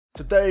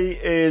Today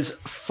is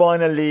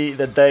finally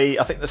the day.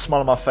 I think the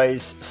smile on my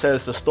face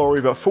says the story,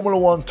 but Formula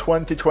 1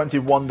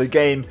 2021, the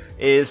game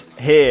is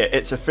here.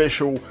 It's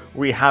official,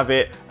 we have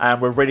it,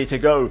 and we're ready to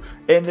go.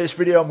 In this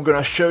video, I'm going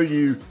to show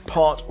you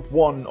part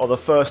 1 of the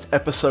first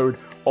episode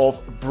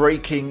of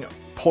Breaking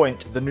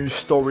Point, the new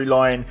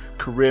storyline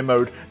career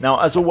mode. Now,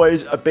 as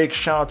always, a big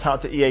shout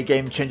out to EA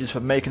Game Changers for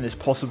making this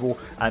possible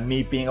and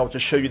me being able to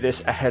show you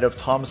this ahead of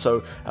time,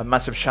 so a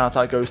massive shout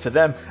out goes to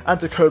them and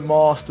to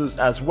Codemasters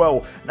as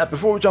well. Now,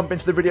 before we jump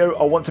into the video,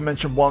 I want to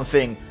mention one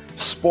thing.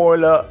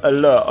 Spoiler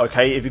alert,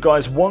 okay? If you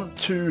guys want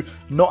to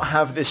not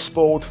have this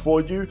spoiled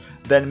for you,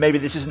 then maybe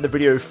this isn't the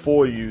video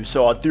for you.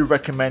 So I do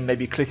recommend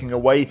maybe clicking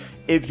away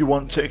if you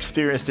want to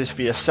experience this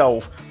for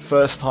yourself,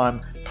 first time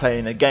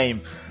playing a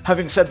game.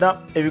 Having said that,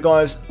 if you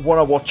guys want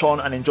to watch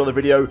on and enjoy the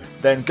video,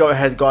 then go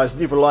ahead guys,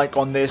 leave a like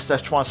on this.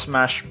 Let's try and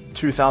smash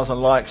 2,000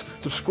 likes.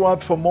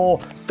 Subscribe for more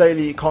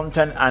daily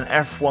content and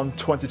F1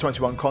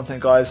 2021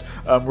 content, guys.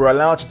 We're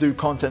allowed to do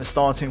content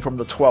starting from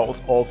the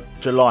 12th of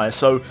July,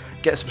 so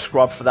get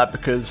subscribed for that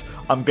because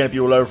I'm going to be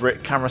all over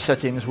it. Camera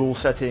settings, rule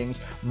settings,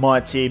 my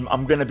team,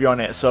 I'm going to be on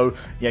it. So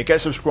yeah,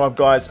 get subscribed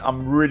guys.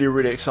 I'm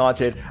really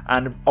excited,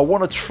 and I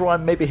want to try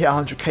and maybe hit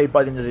 100k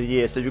by the end of the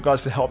year, so if you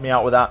guys could help me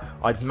out with that,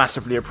 I'd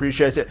massively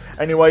appreciate it.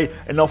 Anyway,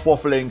 enough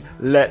waffling,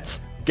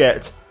 let's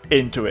get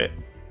into it.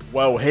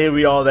 Well, here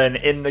we are then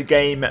in the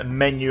game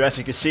menu. As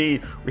you can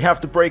see, we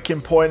have the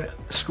Breaking Point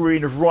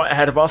screen right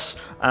ahead of us,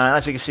 and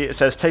as you can see, it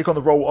says take on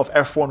the role of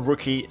F1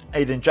 rookie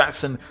Aiden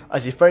Jackson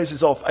as he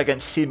faces off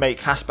against teammate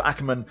Casper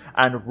Ackerman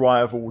and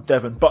rival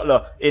Devon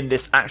Butler in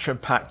this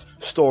action-packed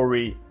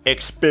story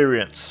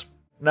experience.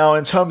 Now,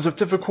 in terms of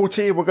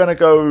difficulty, we're going to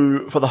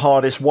go for the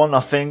hardest one. I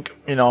think,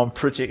 you know, I'm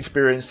pretty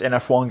experienced in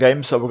F1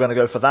 games, so we're going to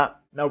go for that.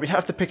 Now, we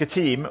have to pick a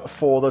team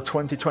for the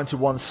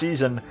 2021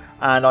 season,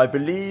 and I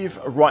believe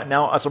right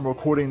now, as I'm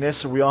recording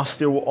this, we are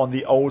still on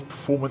the old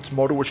performance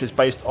model, which is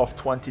based off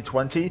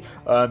 2020.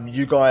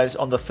 You guys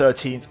on the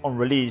 13th on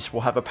release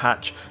will have a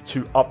patch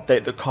to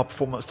update the car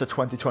performance to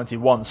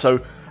 2021.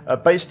 So,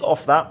 based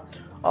off that,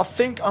 I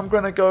think I'm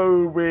going to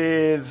go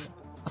with,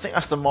 I think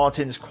Aston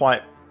Martin's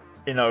quite,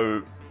 you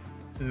know,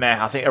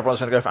 meh. I think everyone's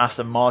going to go for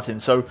Aston Martin.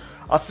 So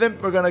I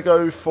think we're going to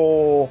go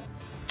for,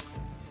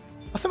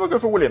 we'll go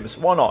for Williams.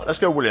 Why not? Let's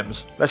go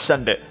Williams. Let's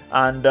send it.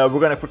 And we're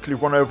going to quickly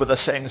run over the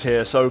settings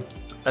here. So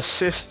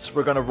assists,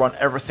 we're going to run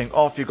everything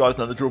off. You guys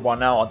know the drill by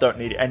now. I don't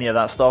need any of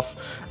that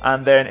stuff.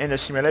 And then in the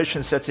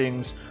simulation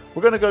settings,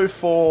 we're going to go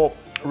for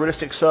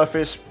realistic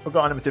surface. We've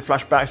got unlimited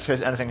flashbacks in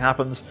case anything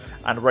happens.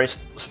 And race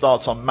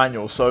starts on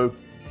manual. So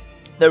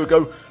there we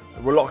go.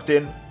 We're locked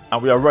in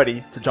and we are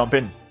ready to jump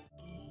in.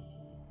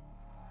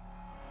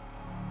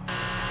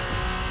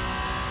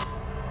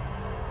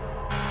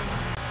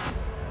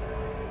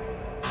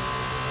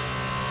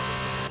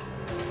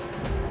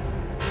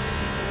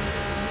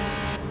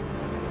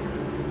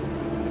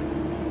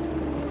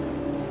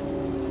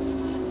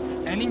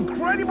 An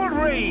incredible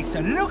race!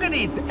 Look at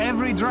it!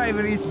 Every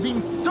driver is being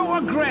so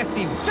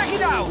aggressive! Check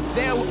it out!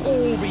 They'll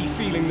all be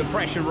feeling the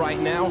pressure right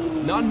now.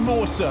 None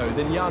more so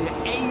than young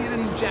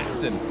Aiden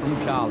Jackson from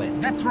Carlin.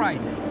 That's right.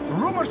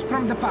 Rumors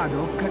from the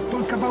paddock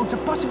talk about a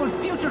possible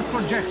future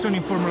for Jackson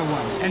in Formula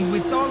 1. And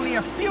with only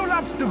a few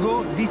laps to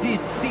go, this is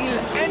still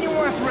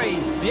anyone's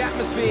race. The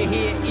atmosphere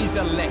here is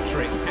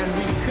electric, and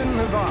we couldn't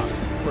have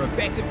asked for a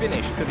better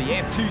finish to the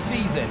F2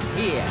 season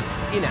here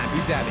in Abu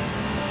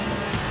Dhabi.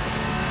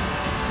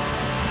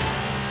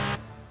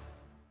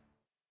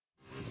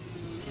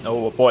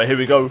 Oh boy, here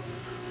we go.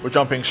 We're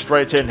jumping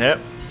straight in here.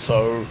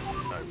 So,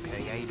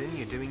 okay, Aiden,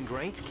 you're doing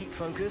great. Keep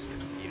focused.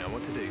 You know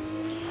what to do.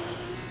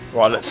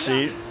 Right, let's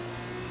see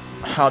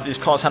how these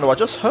cars handle. I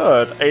just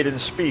heard Aiden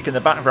speak in the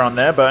background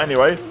there, but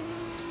anyway,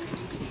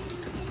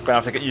 I'm gonna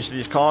have to get used to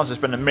these cars. It's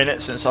been a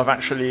minute since I've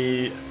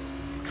actually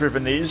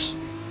driven these.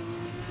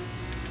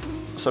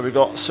 So we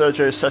got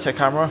Sergio Sette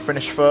Camera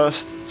finished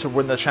first to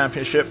win the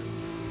championship.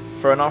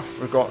 Fair enough.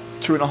 We've got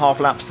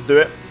 2.5 laps to do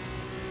it.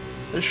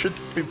 This should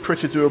be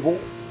pretty doable.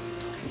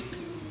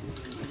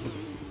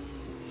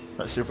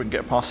 Let's see if we can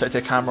get past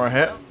Sette Camera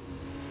here.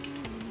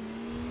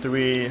 Do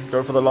we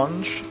go for the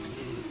lunge?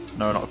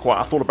 No, not quite.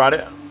 I thought about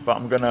it, but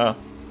I'm going to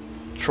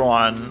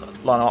try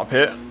and line up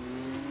here.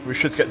 We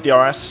should get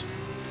DRS.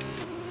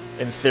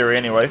 In theory,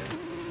 anyway.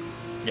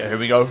 Yeah, here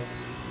we go.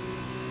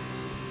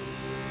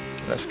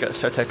 Let's get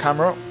Sette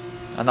Camera.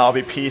 And that'll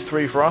be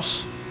P3 for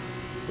us.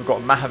 We've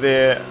got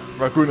Mahavir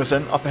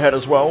Raghunathan up ahead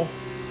as well.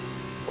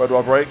 Where do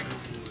I brake?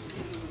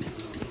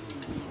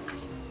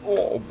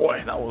 Oh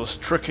boy, that was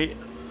tricky.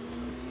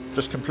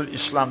 Just completely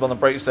slammed on the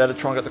brakes there to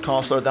try and get the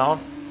car slowed down.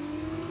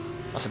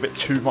 That's a bit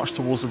too much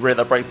towards the rear,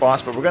 that brake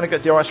bias, but we're going to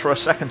get DRS for a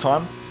second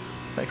time.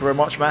 Thank you very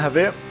much,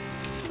 Mahavir.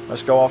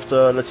 Let's go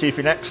after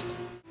Latifi next.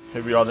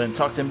 Here we are then,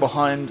 tucked in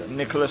behind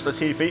Nicholas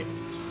Latifi.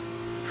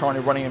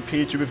 Currently running in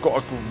P2. We've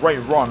got a great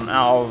run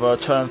out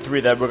of turn 3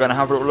 there. We're going to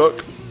have a little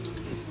look.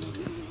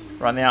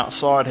 Around the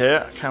outside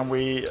here. Can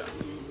we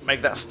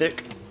make that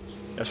stick?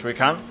 Yes, we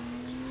can.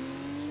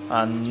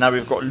 And now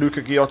we've got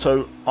Luca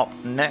Giotto up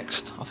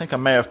next. I think I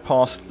may have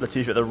passed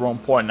Latifi at the wrong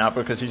point now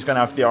because he's going to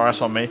have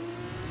DRS on me.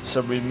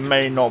 So we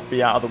may not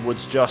be out of the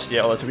woods just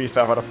yet, although to be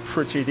fair, I've had a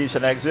pretty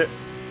decent exit.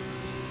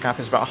 Gap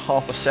is about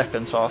half a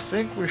second, so I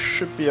think we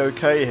should be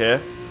okay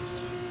here.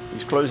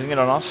 He's closing in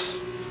on us,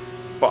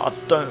 but I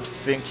don't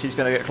think he's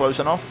going to get close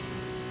enough.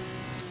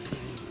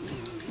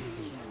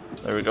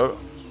 There we go.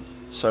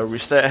 So we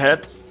stay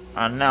ahead,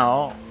 and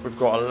now we've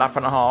got a lap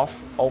and a half.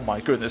 Oh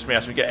my goodness me,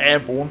 as we get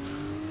airborne,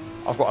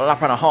 I've got a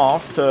lap and a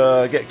half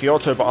to get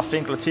Giotto, but I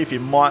think Latifi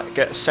might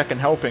get second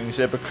helpings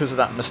here because of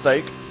that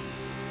mistake.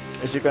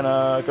 Is he going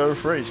to go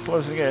free? He's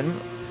closing in.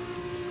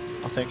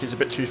 I think he's a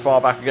bit too far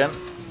back again.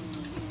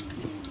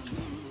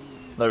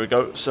 There we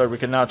go. So we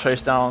can now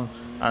chase down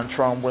and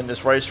try and win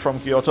this race from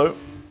Giotto.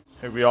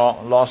 Here we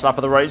are, last lap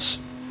of the race.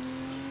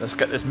 Let's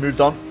get this moved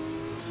on.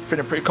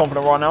 Feeling pretty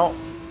confident right now.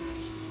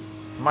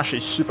 I'm actually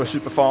super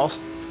fast.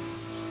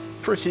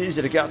 Pretty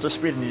easy to get up to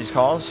speed in these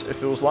cars, it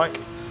feels like.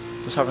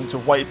 Just having to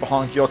wait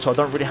behind Giotto. I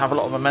don't really have a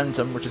lot of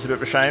momentum, which is a bit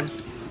of a shame.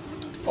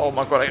 Oh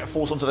my god, I get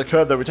forced onto the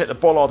curb there. We take the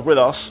bollard with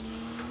us,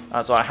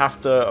 as I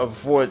have to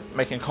avoid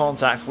making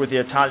contact with the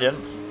Italian.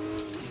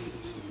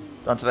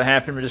 Down to the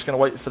hairpin, we're just going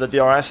to wait for the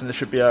DRS, and this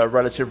should be a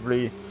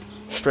relatively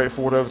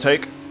straightforward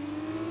overtake.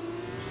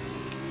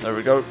 There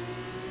we go.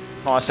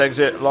 Nice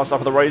exit, last lap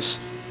of the race.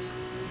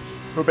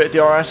 A little bit of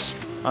DRS,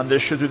 and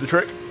this should do the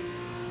trick.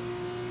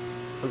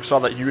 Looks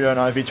like that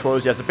UENI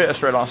V12 has a bit of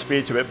straight line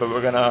speed to it, but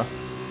we're going to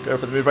go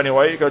for the move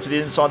anyway. Go to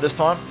the inside this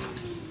time.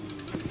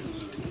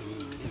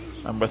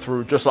 And we're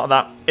through just like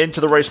that into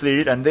the race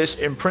lead, and this,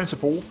 in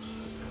principle,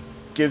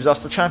 gives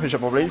us the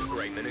championship, I believe.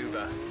 Great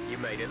maneuver. You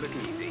made it look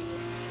easy.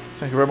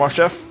 Thank you very much,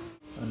 Jeff.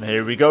 And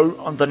here we go,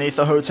 underneath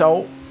the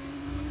hotel.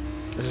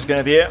 This is going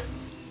to be it.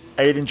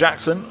 Aiden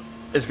Jackson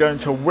is going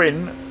to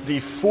win the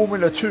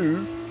Formula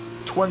 2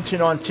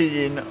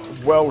 2019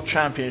 World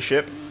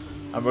Championship.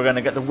 And we're going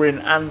to get the win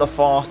and the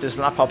fastest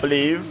lap, I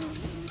believe.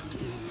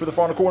 Through the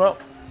final corner.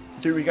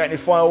 Do we get any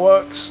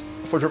fireworks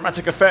for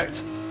dramatic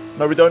effect?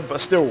 No, we don't,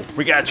 but still,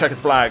 we get a checkered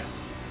flag.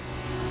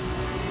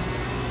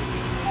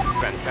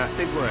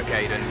 Fantastic work,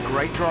 Aiden.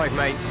 Great drive,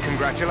 mate.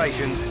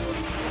 Congratulations.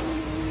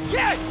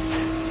 Yes!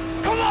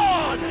 Come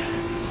on!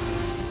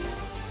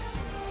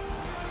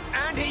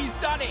 And he's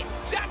done it!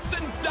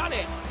 Jackson's done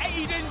it!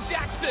 Aiden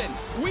Jackson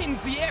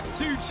wins the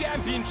F2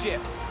 Championship!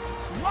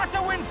 What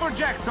a win for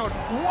Jackson!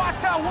 What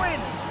a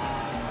win!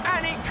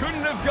 And it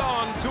couldn't have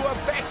gone to a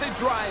better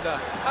driver.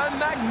 A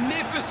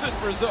magnificent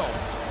result.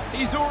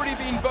 He's already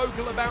been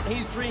vocal about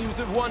his dreams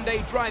of one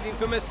day driving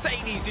for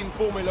Mercedes in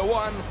Formula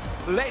 1.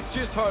 Let's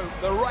just hope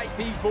the right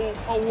people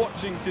are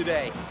watching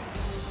today.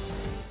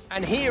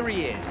 And here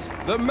he is,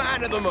 the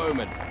man of the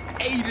moment,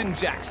 Aiden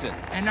Jackson.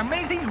 An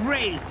amazing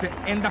race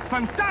and a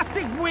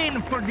fantastic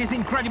win for this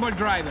incredible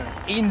driver.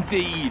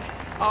 Indeed.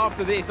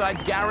 After this, I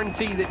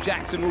guarantee that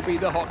Jackson will be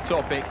the hot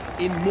topic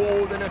in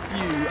more than a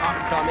few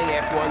upcoming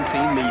F1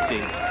 team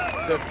meetings.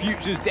 The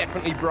future's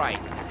definitely bright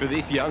for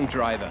this young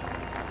driver.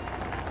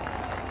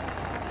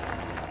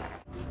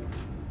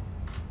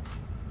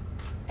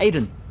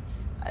 Aiden,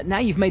 now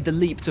you've made the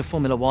leap to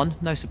Formula 1,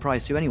 no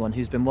surprise to anyone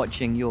who's been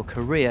watching your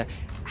career.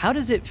 How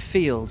does it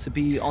feel to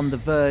be on the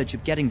verge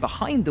of getting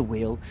behind the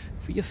wheel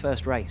for your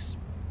first race?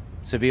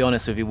 To be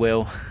honest with you,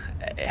 Will,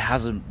 it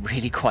hasn't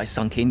really quite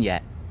sunk in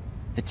yet.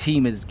 The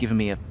team has given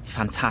me a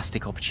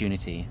fantastic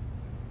opportunity.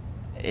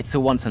 It's a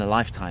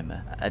once-in-a-lifetime,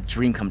 a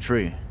dream come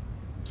true.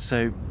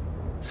 So,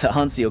 to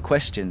answer your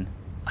question,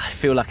 I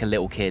feel like a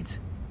little kid.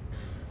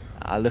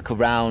 I look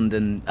around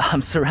and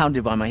I'm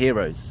surrounded by my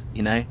heroes,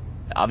 you know?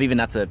 I've even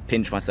had to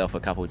pinch myself a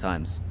couple of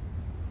times.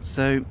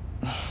 So,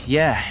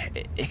 yeah,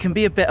 it can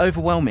be a bit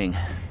overwhelming.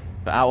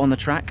 But out on the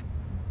track,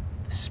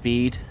 the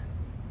speed,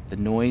 the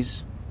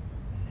noise,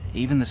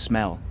 even the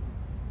smell,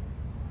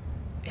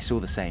 it's all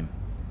the same.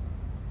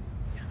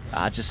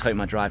 I just hope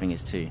my driving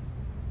is too.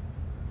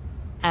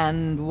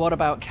 And what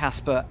about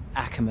Casper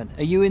Ackermann?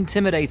 Are you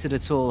intimidated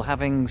at all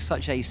having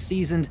such a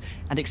seasoned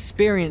and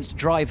experienced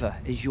driver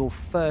as your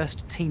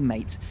first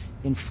teammate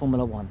in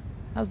Formula 1?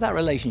 How's that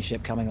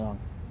relationship coming along?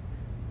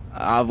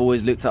 I've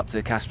always looked up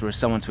to Casper as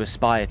someone to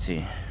aspire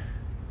to.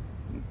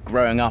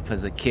 Growing up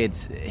as a kid,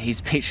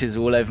 his pictures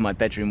were all over my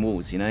bedroom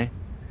walls, you know?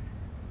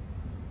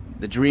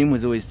 The dream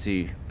was always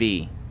to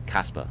be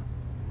Casper.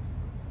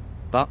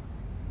 But,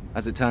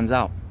 as it turns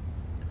out,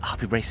 I'll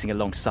be racing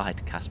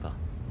alongside Casper,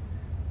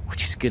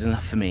 which is good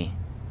enough for me.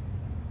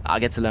 I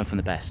get to learn from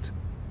the best.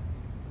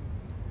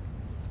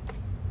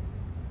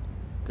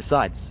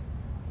 Besides,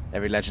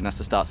 every legend has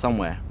to start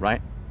somewhere,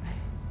 right?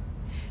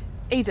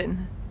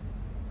 Aiden,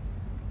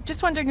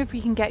 just wondering if we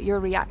can get your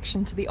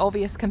reaction to the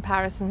obvious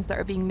comparisons that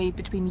are being made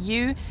between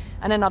you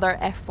and another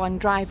F1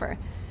 driver.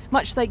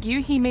 Much like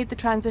you, he made the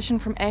transition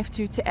from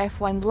F2 to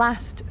F1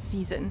 last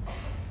season.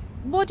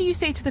 What do you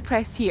say to the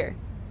press here,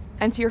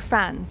 and to your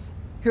fans,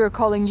 who are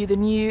calling you the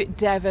new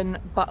Devon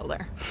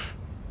Butler?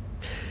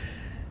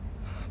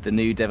 The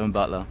new Devon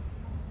Butler.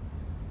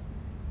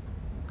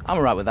 I'm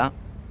alright with that.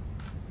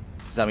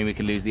 Does that mean we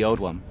can lose the old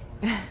one?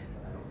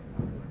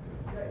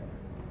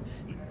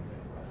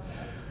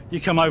 You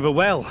come over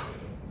well.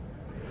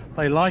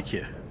 They like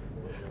you.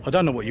 I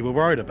don't know what you were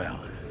worried about.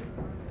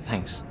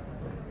 Thanks.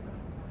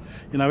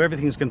 You know,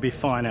 everything's going to be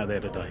fine out there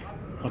today.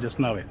 I just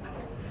know it.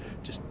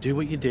 Just do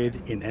what you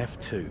did in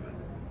F2.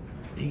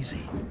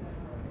 Easy.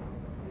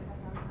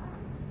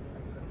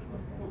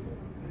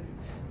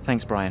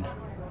 Thanks, Brian.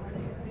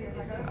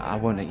 I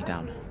won't let you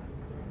down.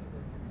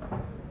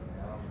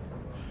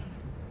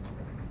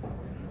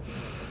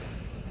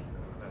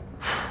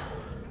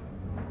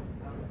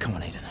 Come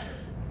on, Aiden.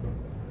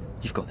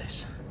 You've got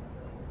this.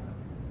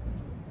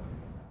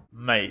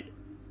 Mate,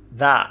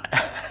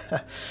 that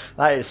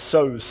that is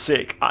so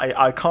sick.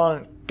 I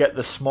can't get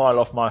the smile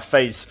off my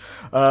face.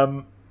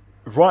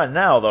 Right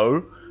now,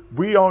 though,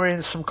 we are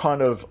in some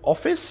kind of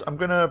office. I'm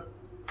going to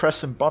press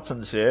some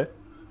buttons here.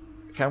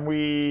 Can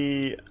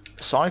we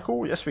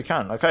cycle? Yes, we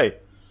can. Okay.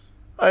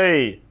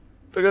 Hey,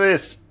 look at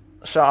this.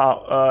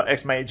 Shout out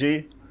X-Mate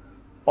G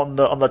on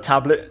the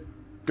tablet.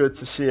 Good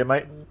to see you,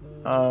 mate.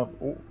 Oh,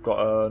 got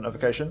a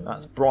notification.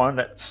 That's Brian.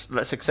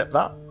 Let's accept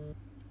that.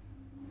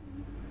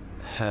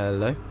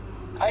 Hello?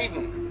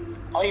 Aiden,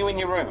 are you in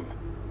your room?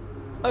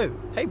 Oh,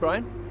 hey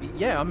Brian.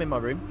 Yeah, I'm in my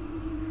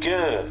room.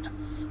 Good.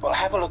 Well,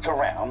 have a look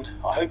around.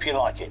 I hope you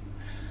like it.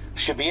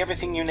 Should be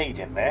everything you need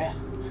in there.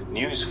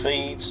 News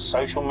feeds,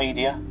 social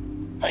media.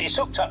 You're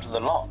hooked up to the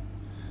lot.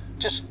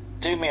 Just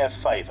do me a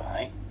favour,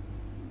 eh?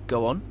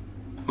 Go on.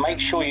 Make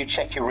sure you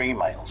check your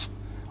emails.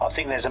 I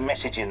think there's a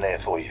message in there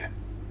for you.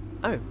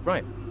 Oh,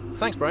 right.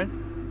 Thanks,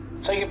 Brian.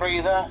 Take a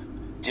breather,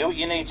 do what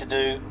you need to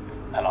do,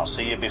 and I'll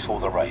see you before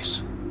the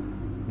race.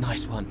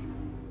 Nice one.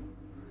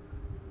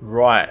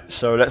 Right,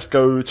 so let's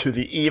go to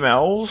the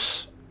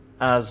emails,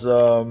 as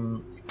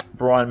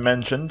Brian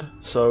mentioned.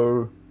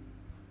 So,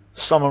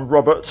 Summon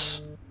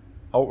Roberts.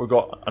 Oh, we've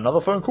got another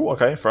phone call?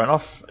 Okay, fair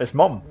enough. It's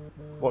Mum.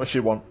 What does she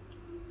want?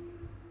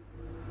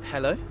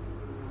 Hello?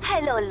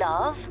 Hello,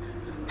 love.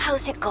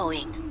 How's it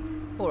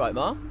going? Alright,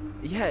 Ma.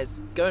 Yeah,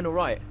 it's going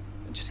alright.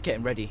 Just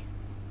getting ready.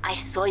 I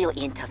saw your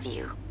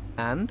interview.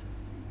 And?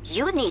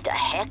 You need a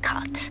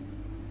haircut.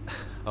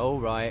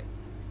 Alright.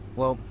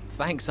 Well,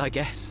 thanks, I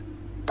guess.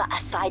 But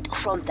aside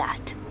from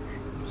that,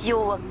 you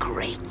were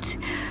great.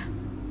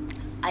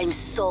 I'm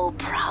so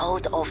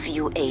proud of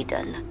you,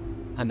 Aiden.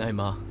 I know,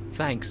 Ma.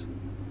 Thanks.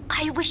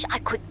 I wish I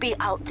could be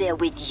out there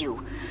with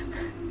you.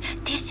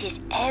 This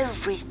is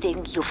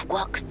everything you've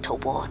worked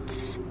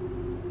towards.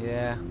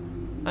 Yeah,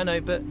 I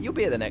know, but you'll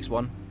be at the next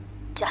one.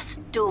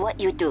 Just do what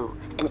you do,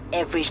 and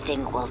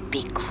everything will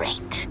be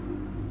great.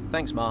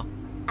 Thanks, Ma.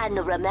 And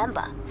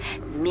remember,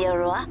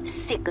 mirror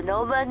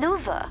signal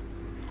maneuver.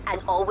 And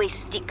always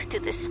stick to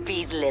the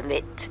speed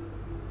limit.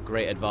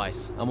 Great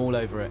advice. I'm all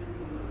over it.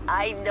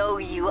 I know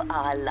you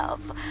are,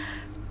 love.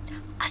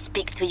 I'll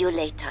speak to you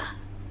later.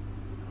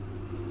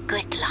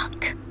 Good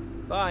luck.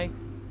 Bye.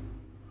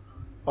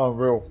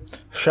 Unreal.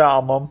 Shout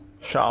out, Mum.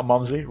 Shout out,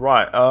 Mumsy.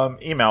 Right,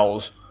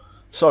 emails.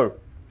 So,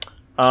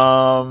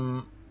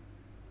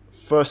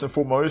 first and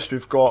foremost,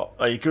 we've got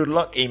a good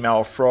luck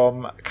email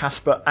from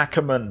Casper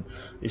Ackerman.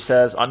 He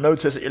says, I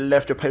noticed that you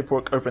left your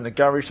paperwork over in the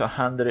garage, so I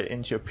handed it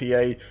into your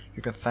PA.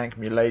 You can thank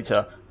me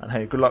later. And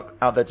hey, good luck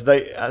out there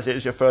today, as it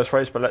is your first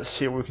race, but let's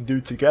see what we can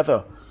do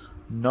together.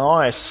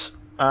 Nice.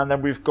 And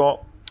then we've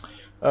got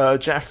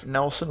Jeff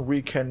Nelson,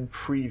 weekend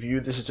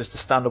preview. This is just a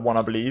standard one,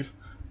 I believe,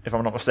 if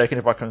I'm not mistaken.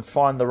 If I can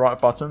find the right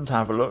button to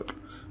have a look.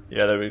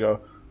 Yeah, there we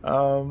go.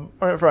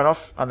 Alright, fair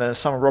enough. And then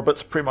Sam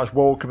Roberts pretty much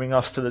welcoming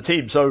us to the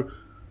team. So,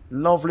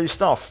 lovely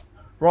stuff.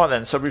 Right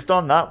then, so we've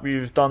done that.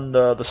 We've done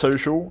the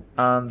social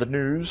and the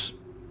news.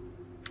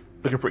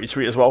 Looking pretty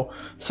sweet as well.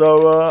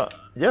 So,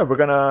 yeah, we're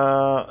going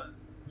to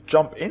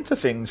jump into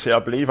things here, I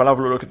believe. I'll have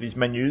a look at these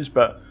menus,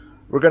 but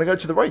we're going to go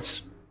to the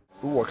race.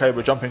 Ooh, okay,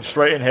 we're jumping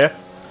straight in here.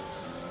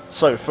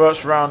 So,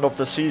 first round of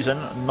the season,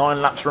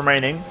 9 laps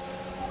remaining.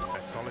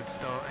 A solid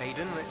start,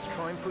 Aiden. Let's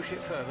try and push it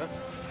further.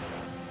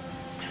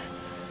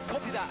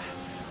 Copy that.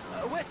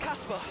 Where's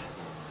Casper?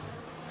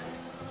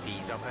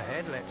 He's up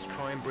ahead. Let's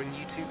try and bring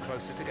you two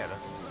closer together.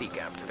 The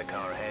gap to the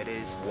car ahead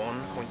is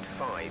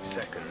 1.5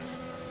 seconds.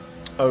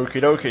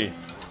 Okie dokie.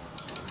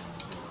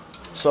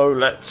 So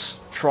let's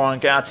try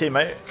and get our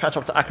teammate, catch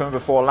up to Ackerman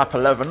before lap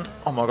 11.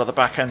 Oh my god, the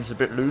back end's a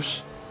bit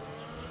loose.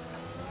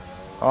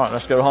 Alright,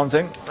 let's go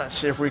hunting. Let's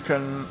see if we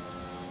can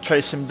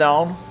chase him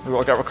down. We've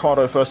got to get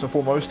Ricardo first and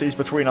foremost. He's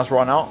between us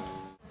right now.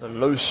 The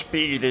low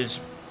speed is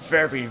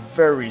very,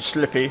 very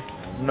slippy.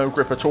 No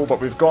grip at all,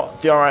 but we've got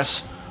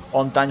DRS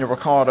on Daniel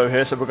Ricciardo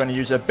here, so we're going to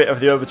use a bit of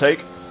the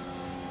overtake.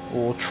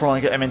 We'll try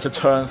and get him into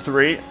turn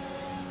 3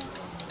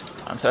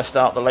 and test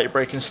out the late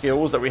braking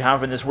skills that we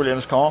have in this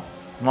Williams car.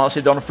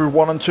 Nicely done through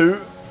 1 and 2.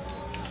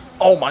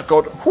 Oh my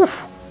god, whew.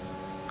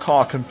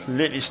 Car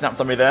completely snapped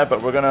on me there,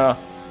 but we're going to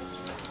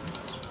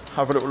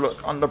have a little look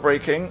under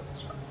braking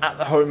at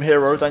the home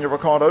hero, Daniel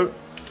Ricciardo,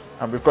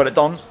 and we've got it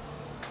done.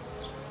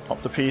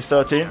 Up to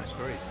P13.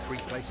 Casper is 3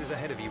 places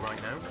ahead of you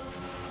right now.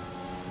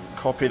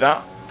 Copy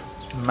that.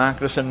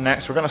 Magnussen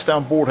next. We're going to stay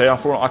on board here. I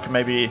thought I could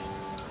maybe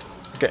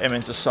get him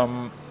into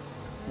somewhere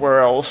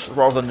else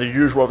rather than the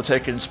usual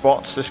overtaking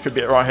spots. This could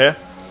be it right here.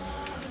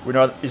 We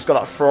know he's got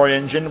that Ferrari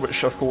engine,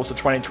 which of course the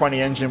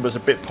 2020 engine was a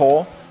bit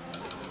poor.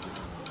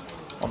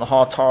 On the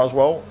hard tyre as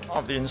well,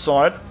 up the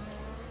inside.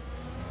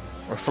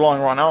 We're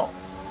flying right now.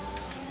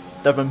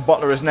 Devon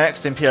Butler is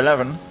next in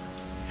P11.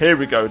 Here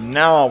we go,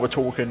 now we're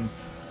talking.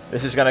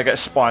 This is going to get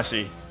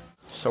spicy.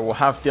 So we'll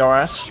have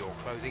DRS. You're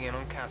closing in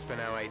on Casper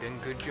now,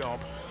 Aiden. Good job.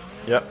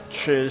 Yep,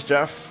 cheers,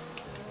 Jeff.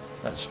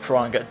 Let's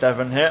try and get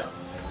Devon here.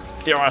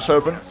 DRS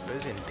open.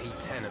 Casper's in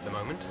P10 at the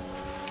moment.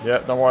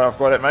 Yep, don't worry, I've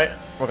got it, mate.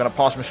 We're going to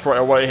pass him straight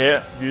away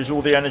here. Use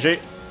all the energy.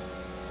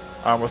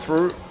 And we're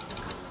through.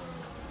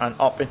 And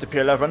up into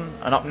P11.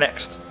 And up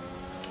next,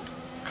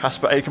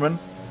 Casper Ackerman.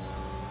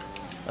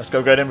 Let's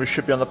go get him. We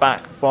should be on the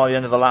back by the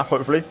end of the lap,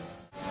 hopefully.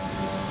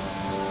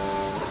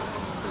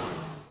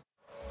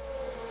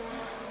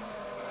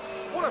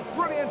 What a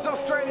brilliant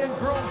Australian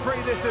Grand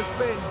Prix this has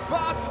been,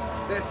 but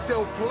there's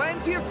still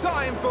plenty of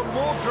time for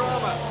more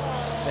drama.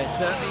 There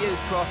certainly is,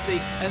 Crofty,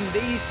 and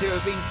these two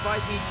have been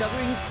fighting each other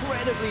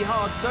incredibly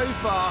hard so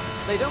far.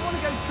 They don't want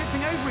to go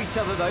tripping over each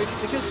other, though,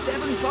 because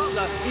Devon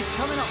Butler is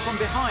coming up from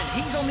behind.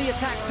 He's on the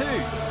attack, too.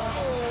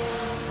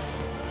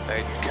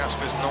 Aiden,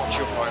 Casper's not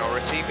your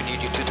priority. We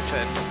need you to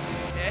defend.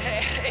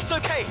 It's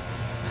okay.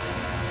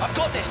 I've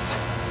got this.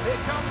 Here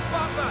comes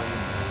Butler.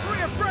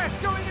 3 abreast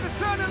going into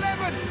turn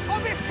 11. Oh,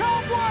 this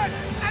can't work!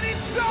 And it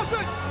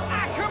doesn't!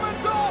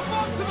 Ackerman's off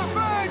onto the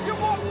verge of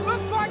what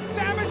looks like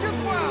damage as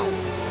well.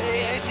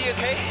 Is he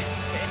okay?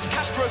 Is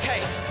Casper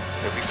okay?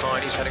 He'll be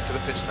fine. He's heading for the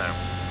pits now.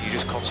 You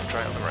just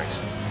concentrate on the race.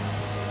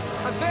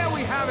 And there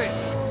we have it.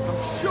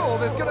 I'm sure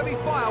there's going to be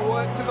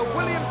fireworks in the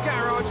Williams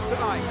garage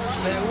tonight.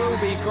 There will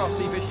be,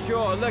 Crofty, for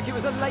sure. Look, it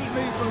was a late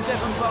move from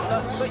Devon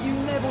Butler, but you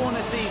never want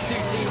to see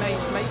two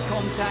teammates make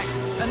contact,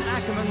 and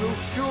Ackerman will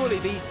surely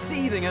be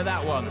seething at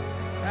that one.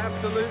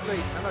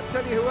 Absolutely, and I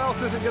tell you who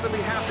else isn't going to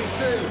be happy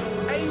too.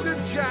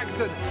 Aiden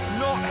Jackson.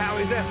 Not how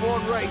his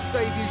F1 race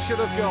debut should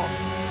have gone.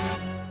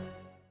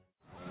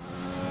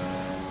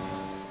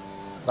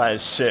 That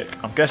is sick.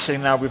 I'm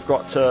guessing now we've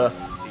got to...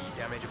 The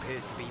damage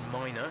appears to be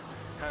minor.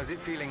 How's it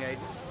feeling, Aiden?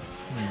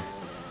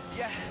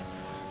 Yeah,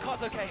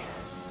 car's okay.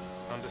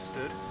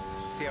 Understood.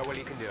 See how well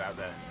you can do out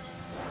there.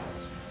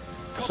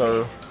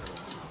 So,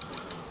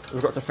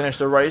 we've got to finish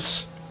the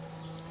race.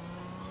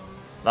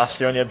 That's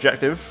the only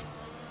objective.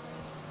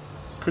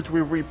 Could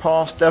we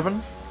repass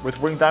Devon with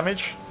wing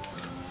damage?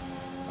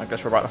 I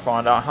guess we're about to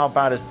find out. How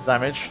bad is the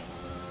damage?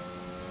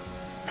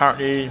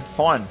 Apparently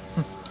fine.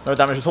 No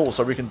damage at all,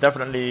 so we can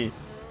definitely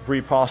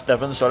repass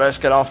Devon. So let's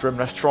get after him.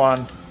 Let's try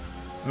and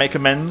make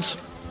amends.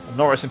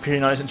 Norris and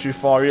P9 isn't too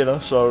far either,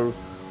 so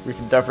we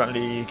can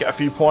definitely get a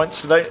few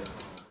points today.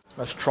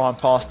 Let's try and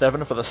pass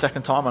Devon for the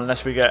second time,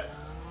 unless we get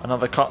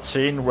another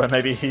cutscene where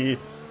maybe he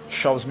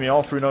shoves me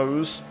off, who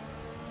knows.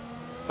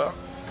 But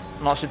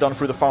nicely done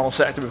through the final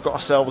sector. We've got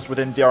ourselves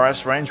within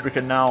DRS range. We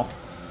can now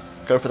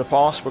go for the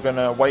pass. We're going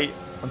to wait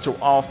until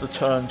after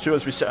turn 2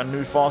 as we set a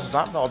new fastest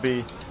lap. That'll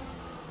be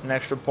an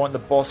extra point the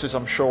bosses,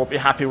 I'm sure, will be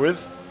happy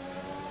with.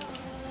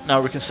 Now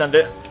we can send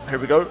it. Here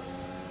we go.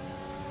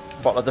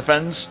 Butler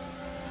defends.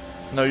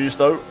 No use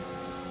though.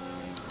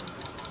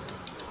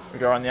 We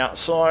go around the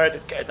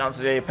outside, get it down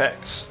to the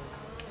apex,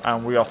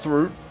 and we are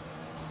through.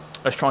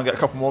 Let's try and get a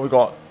couple more. We've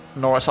got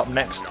Norris up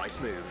next. Nice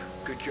move.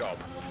 Good job.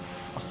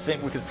 I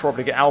think we could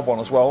probably get Albon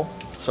as well,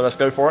 so let's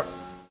go for it.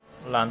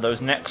 Lando's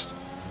next.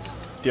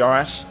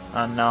 DRS,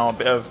 and now a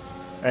bit of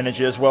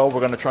energy as well. We're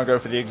going to try and go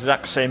for the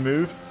exact same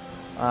move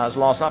as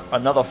last lap.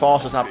 Another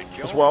fastest lap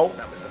as well.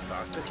 That was the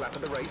fastest lap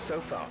of the race so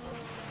far.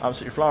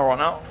 Absolutely flying right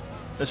now.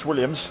 This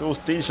Williams feels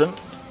decent.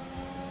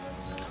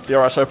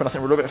 DRS open. I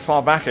think we're a little bit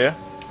far back here.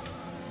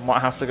 Might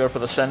have to go for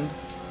the send.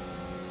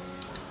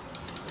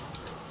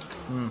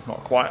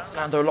 Not quite.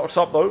 Lando locks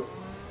up though.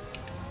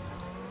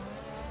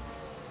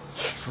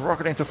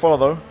 Struggling to follow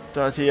though.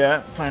 Dirty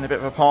Air playing a bit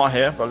of a part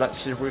here, but let's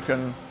see if we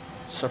can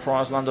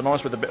surprise Lando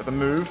Norris with a bit of a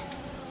move.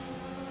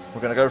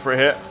 We're going to go for it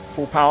here.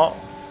 Full power.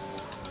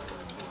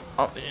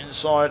 Up the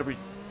inside. We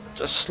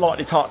just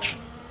slightly touch,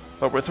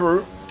 but we're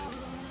through.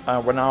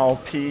 We're now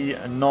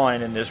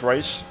P9 in this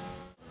race.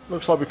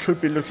 Looks like we could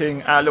be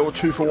looking at a little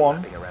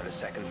 2-for-1. Around a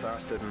second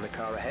faster than the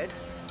car ahead.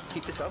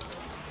 Keep this up.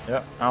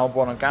 Yep,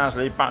 Albon and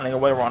Gasly battling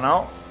away right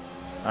now.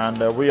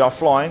 And we are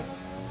flying.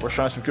 We're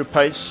showing some good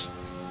pace.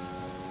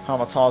 How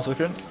my tyres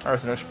looking?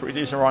 Everything looks pretty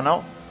decent right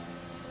now.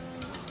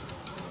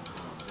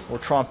 We'll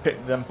try and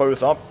pick them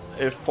both up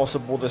if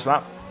possible this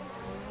lap.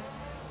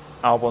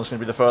 Albon's going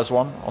to be the first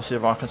one. I'll see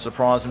if I can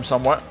surprise him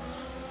somewhat.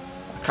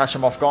 Catch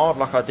him off guard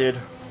like I did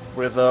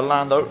with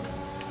Lando.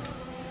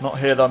 Not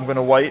here though, I'm going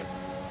to wait.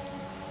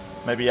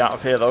 Maybe out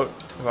of here though,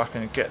 if I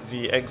can get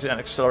the exit and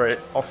accelerate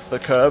off the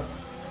curb.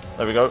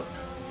 There we go.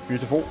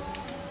 Beautiful.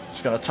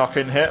 Just going to tuck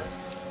in here.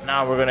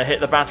 Now we're going to hit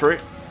the battery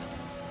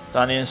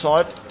down the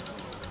inside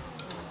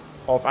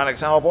of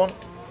Alex Albon.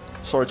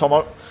 Sorry,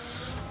 Tomo.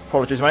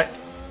 Apologies, mate.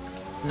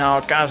 Now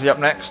Gasly up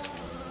next.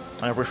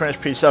 And if we finish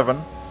P7,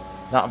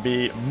 that would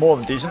be more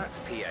than decent. That's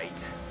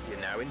P8. You're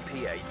now in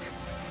P8.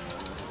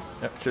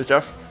 Yep, cheers,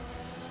 Jeff.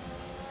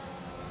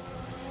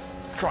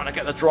 Trying to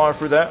get the drive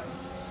through there.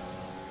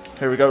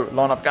 Here we go.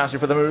 Line up Gasly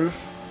for the move.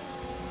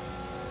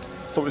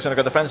 Thought he was going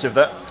to go defensive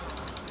there.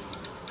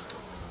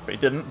 But he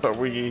didn't, but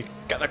we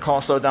get the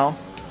car slowed down.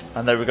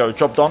 And there we go,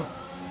 job done.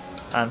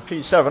 And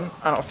P7, and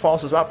our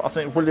fastest lap. I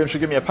think Williams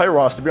should give me a pay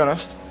rise, to be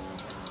honest.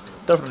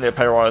 Definitely a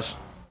pay rise.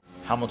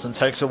 Hamilton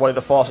takes away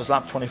the fastest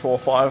lap,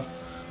 24.5.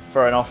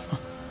 Fair enough.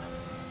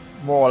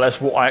 More or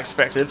less what I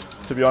expected,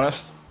 to be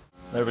honest.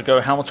 There we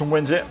go, Hamilton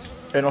wins it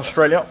in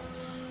Australia.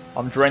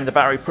 I'm draining the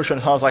battery, pushing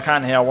as hard as I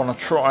can here. I want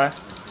to try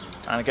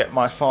and get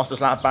my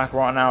fastest lap back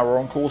right now. We're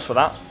on course for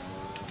that.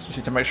 Just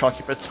need to make sure I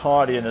keep it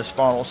tidy in this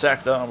final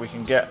sector and we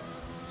can get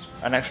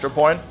an extra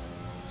point.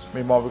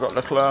 Meanwhile, we've got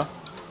Leclerc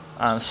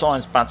and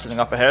Sainz battling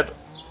up ahead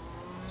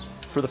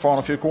through the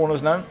final few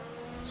corners now.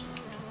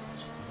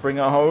 Bring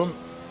her home.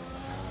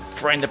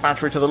 Drain the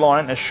battery to the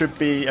line. There should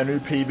be a new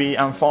PB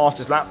and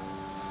fastest lap.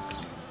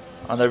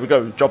 And there we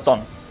go, job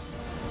done.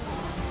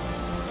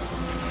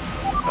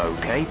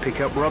 Okay,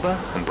 pick up rubber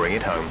and bring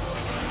it home.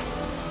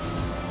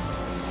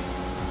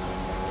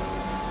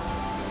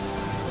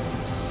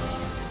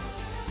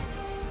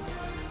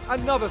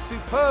 Another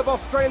superb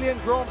Australian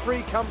Grand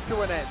Prix comes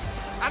to an end,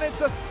 and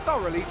it's a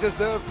thoroughly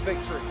deserved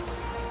victory.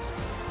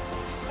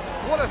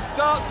 What a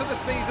start to the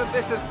season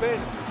this has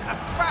been. A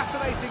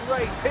fascinating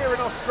race here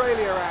in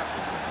Australia,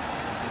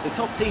 Ant. The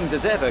top teams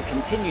as ever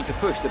continue to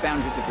push the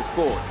boundaries of the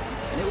sport,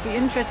 and it will be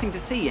interesting to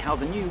see how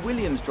the new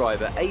Williams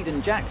driver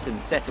Aiden Jackson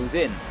settles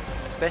in,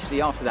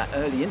 especially after that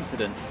early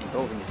incident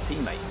involving his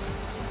teammate.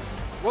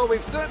 Well,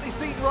 we've certainly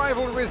seen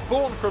rivalries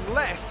born from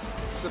less.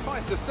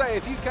 Suffice to say,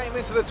 if you came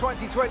into the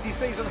 2020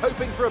 season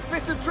hoping for a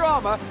bit of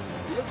drama,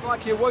 it looks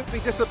like you won't be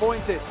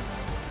disappointed.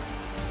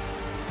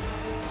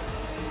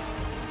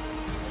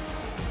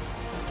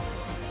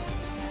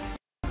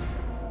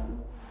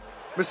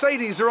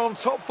 Mercedes are on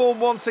top form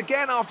once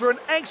again after an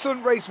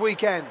excellent race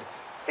weekend.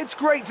 It's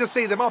great to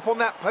see them up on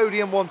that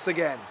podium once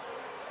again.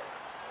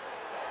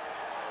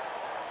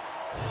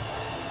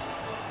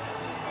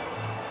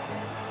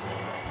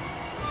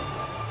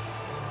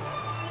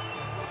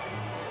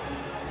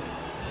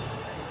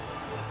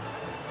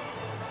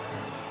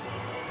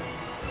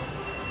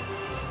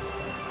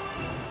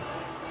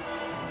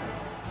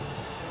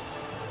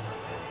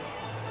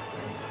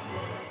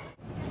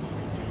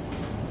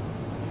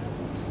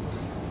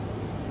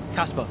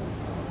 Casper,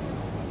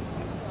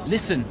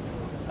 listen,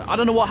 I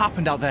don't know what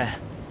happened out there.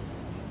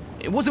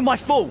 It wasn't my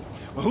fault.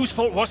 Well, whose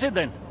fault was it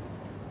then?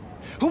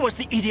 Who was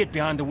the idiot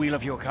behind the wheel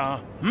of your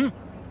car, You're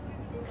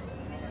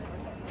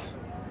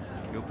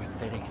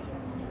pathetic.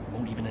 You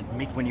won't even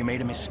admit when you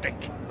made a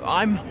mistake.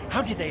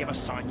 How did they ever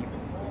sign you?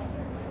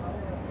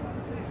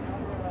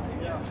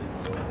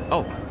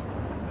 Oh,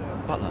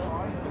 Butler.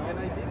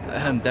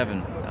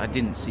 Devon, I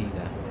didn't see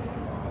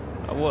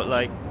that. What,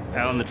 like,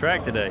 out on the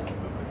track today?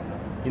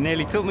 You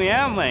nearly took me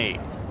out, mate.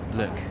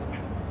 Look,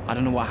 I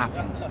don't know what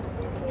happened.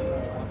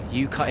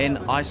 You cut in,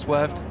 I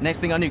swerved. Next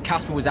thing I knew,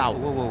 Casper was out.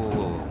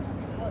 Whoa.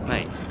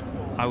 Mate,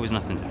 I was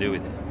nothing to do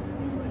with it.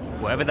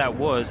 Whatever that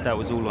was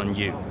all on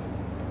you.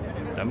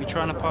 Don't be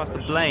trying to pass the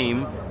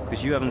blame,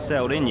 because you haven't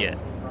settled in yet.